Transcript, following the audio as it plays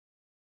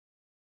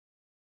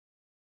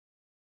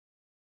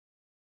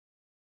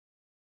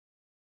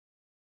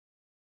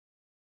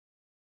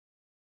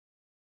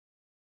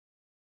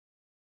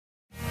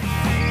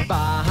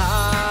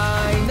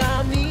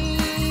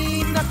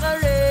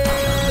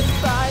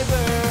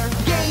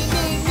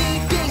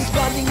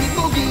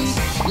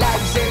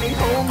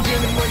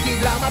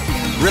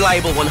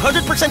Reliable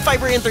 100%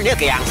 fiber internet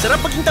kaya ang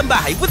sarap maging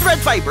tambahay with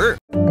Red Fiber.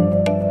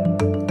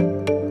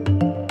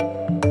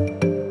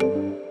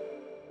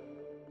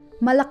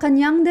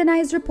 Malacanang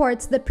denies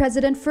reports that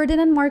President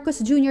Ferdinand Marcos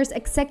Jr.'s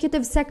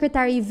Executive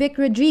Secretary Vic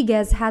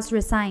Rodriguez has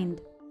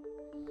resigned.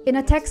 In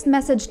a text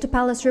message to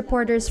Palace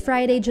reporters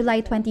Friday,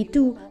 July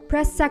 22,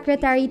 Press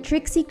Secretary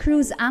Trixie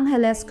Cruz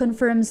Angeles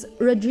confirms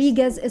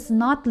Rodriguez is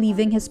not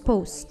leaving his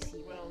post.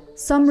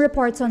 Some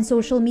reports on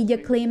social media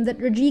claim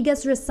that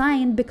Rodriguez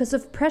resigned because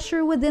of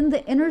pressure within the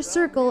inner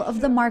circle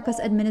of the Marcos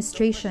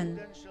administration.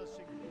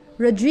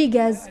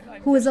 Rodriguez,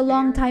 who is a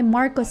longtime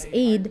Marcos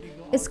aide,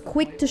 is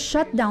quick to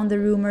shut down the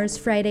rumors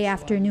Friday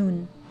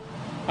afternoon.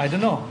 I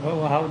don't know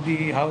how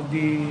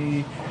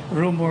the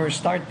rumor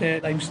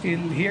started. I'm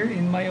still here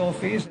in my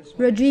office.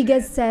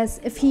 Rodriguez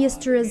says if he is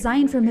to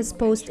resign from his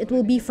post, it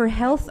will be for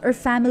health or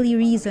family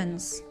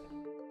reasons.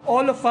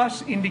 All of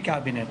us in the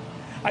cabinet,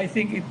 I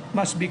think it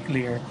must be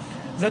clear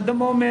that the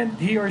moment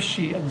he or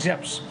she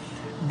accepts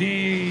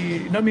the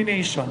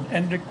nomination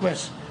and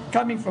request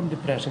coming from the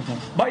president,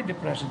 by the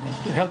president,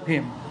 to help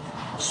him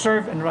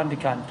serve and run the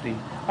country,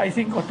 I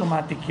think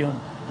automatic yun.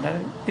 Na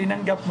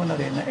tinanggap mo na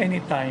rin na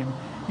anytime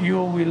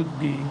you will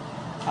be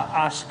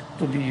asked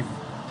to leave.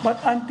 But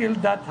until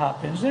that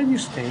happens, then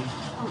you stay.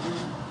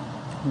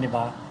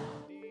 Diba?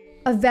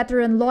 A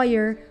veteran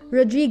lawyer,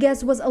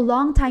 Rodriguez was a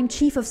longtime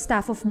chief of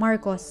staff of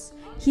Marcos.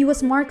 He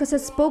was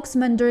Marcos's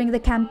spokesman during the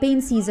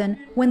campaign season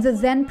when the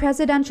then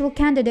presidential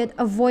candidate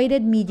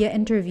avoided media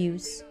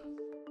interviews.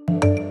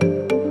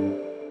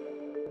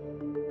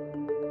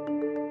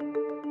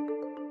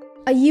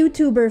 A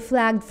YouTuber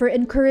flagged for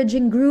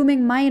encouraging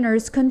grooming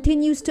minors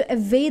continues to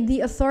evade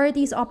the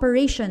authorities'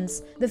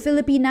 operations, the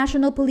Philippine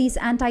National Police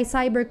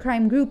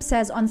Anti-Cybercrime Group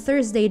says on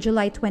Thursday,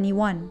 July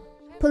 21.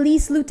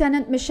 Police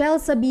Lieutenant Michelle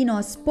Sabino,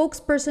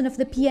 spokesperson of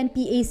the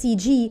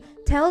PNP-ACG,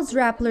 tells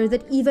Rappler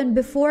that even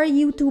before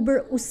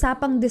YouTuber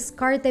Usapang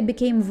Discarte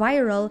became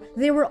viral,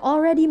 they were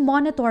already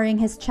monitoring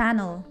his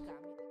channel.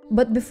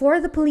 But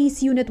before the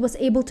police unit was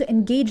able to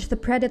engage the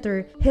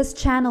predator, his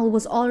channel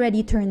was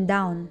already turned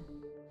down.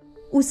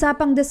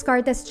 Usapang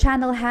Discarte's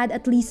channel had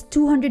at least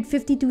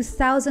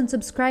 252,000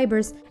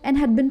 subscribers and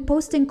had been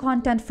posting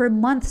content for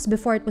months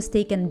before it was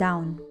taken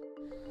down.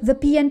 The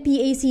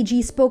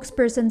PNP-ACG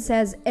spokesperson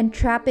says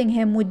entrapping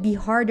him would be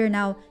harder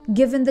now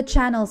given the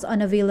channel's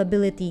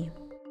unavailability.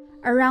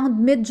 Around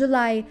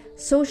mid-July,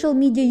 social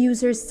media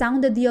users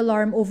sounded the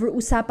alarm over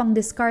Usapang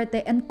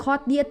Discarte and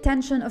caught the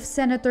attention of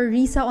Senator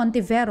Risa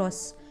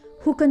Ontiveros,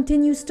 who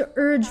continues to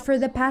urge for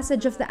the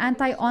passage of the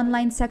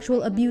Anti-Online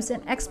Sexual Abuse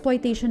and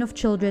Exploitation of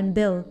Children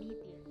Bill.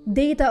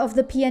 Data of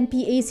the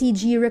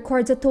PNP-ACG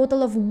records a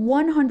total of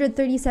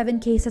 137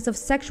 cases of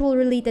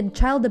sexual-related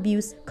child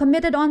abuse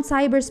committed on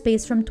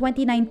cyberspace from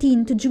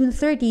 2019 to June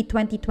 30,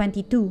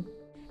 2022.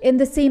 In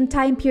the same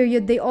time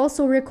period, they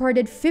also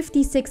recorded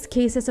 56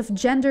 cases of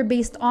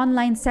gender-based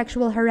online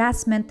sexual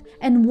harassment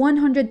and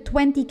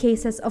 120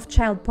 cases of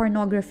child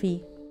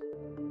pornography.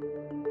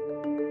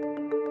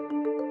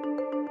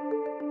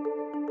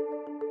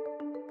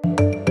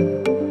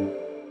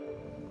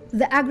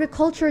 The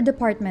Agriculture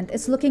Department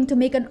is looking to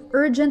make an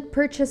urgent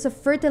purchase of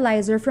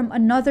fertilizer from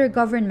another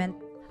government,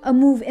 a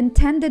move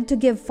intended to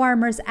give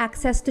farmers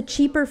access to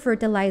cheaper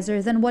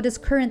fertilizer than what is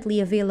currently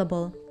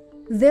available.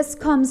 This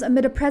comes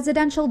amid a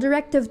presidential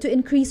directive to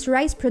increase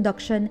rice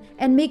production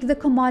and make the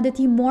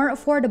commodity more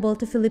affordable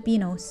to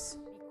Filipinos.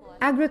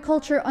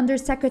 Agriculture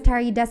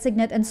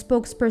Undersecretary-Designate and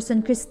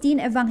spokesperson Christine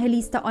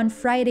Evangelista on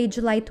Friday,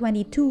 July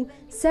 22,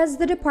 says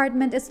the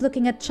department is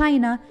looking at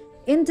China,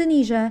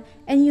 Indonesia,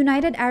 and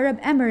United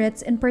Arab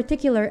Emirates in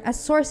particular as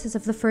sources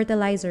of the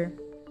fertilizer.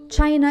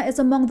 China is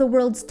among the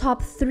world's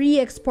top 3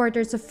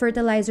 exporters of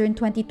fertilizer in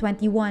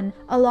 2021,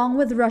 along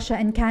with Russia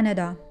and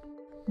Canada.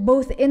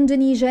 Both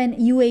Indonesia and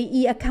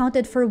UAE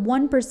accounted for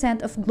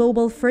 1% of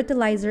global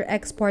fertilizer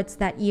exports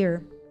that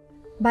year.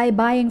 By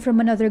buying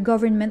from another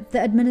government, the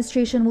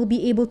administration will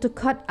be able to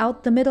cut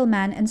out the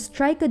middleman and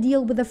strike a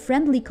deal with a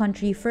friendly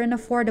country for an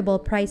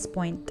affordable price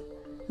point.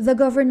 The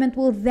government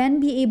will then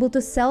be able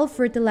to sell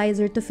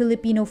fertilizer to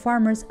Filipino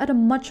farmers at a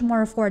much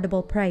more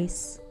affordable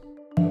price.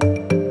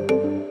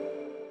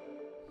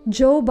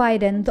 Joe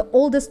Biden, the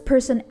oldest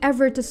person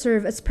ever to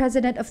serve as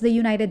President of the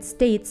United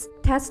States,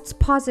 tests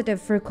positive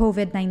for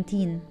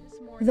COVID-19.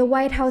 The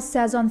White House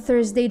says on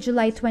Thursday,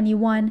 July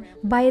 21,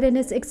 Biden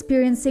is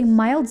experiencing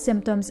mild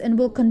symptoms and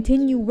will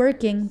continue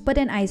working but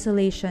in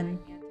isolation.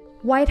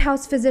 White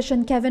House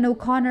physician Kevin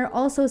O'Connor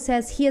also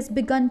says he has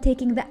begun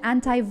taking the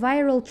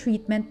antiviral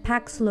treatment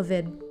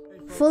Paxlovid.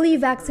 Fully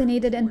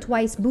vaccinated and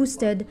twice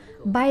boosted,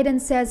 Biden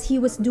says he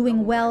was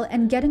doing well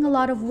and getting a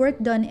lot of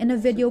work done in a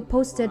video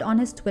posted on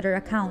his Twitter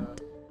account.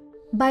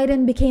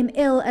 Biden became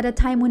ill at a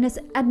time when his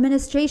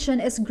administration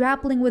is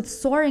grappling with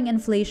soaring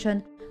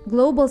inflation,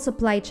 global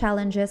supply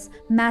challenges,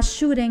 mass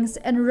shootings,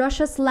 and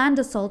Russia's land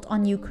assault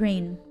on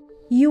Ukraine.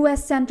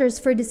 U.S. Centers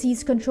for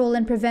Disease Control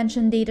and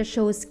Prevention data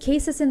shows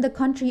cases in the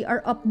country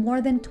are up more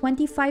than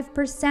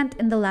 25%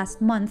 in the last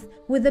month,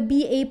 with the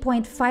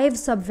BA.5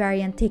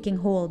 subvariant taking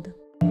hold.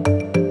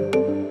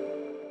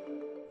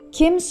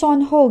 Kim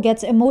Seon-ho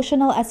gets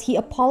emotional as he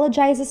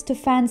apologizes to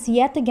fans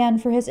yet again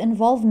for his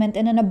involvement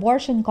in an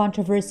abortion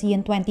controversy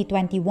in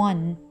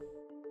 2021.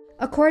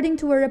 According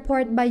to a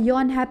report by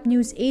Yonhap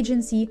News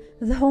Agency,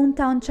 the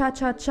hometown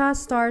Cha-Cha-Cha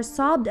star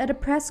sobbed at a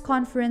press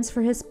conference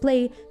for his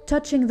play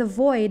Touching the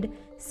Void,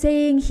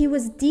 saying he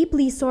was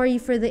deeply sorry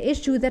for the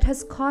issue that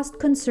has caused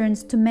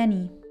concerns to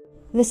many.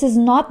 This is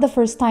not the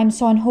first time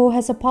Seon-ho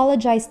has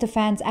apologized to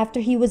fans after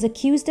he was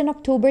accused in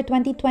October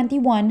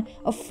 2021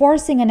 of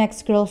forcing an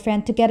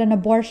ex-girlfriend to get an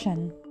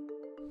abortion.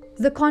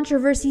 The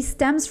controversy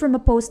stems from a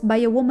post by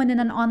a woman in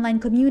an online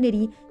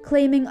community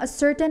claiming a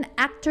certain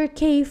actor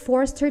K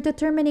forced her to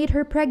terminate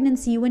her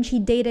pregnancy when she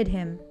dated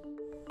him.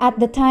 At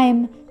the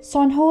time,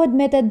 Seon-ho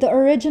admitted the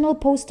original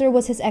poster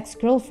was his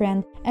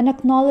ex-girlfriend and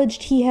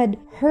acknowledged he had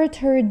hurt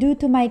her due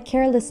to my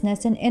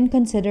carelessness and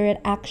inconsiderate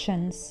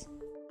actions.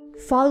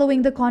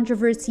 Following the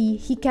controversy,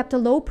 he kept a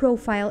low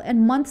profile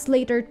and months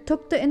later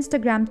took to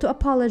Instagram to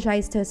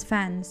apologize to his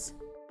fans.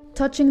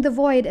 Touching the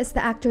Void is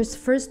the actor's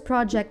first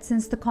project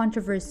since the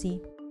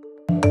controversy.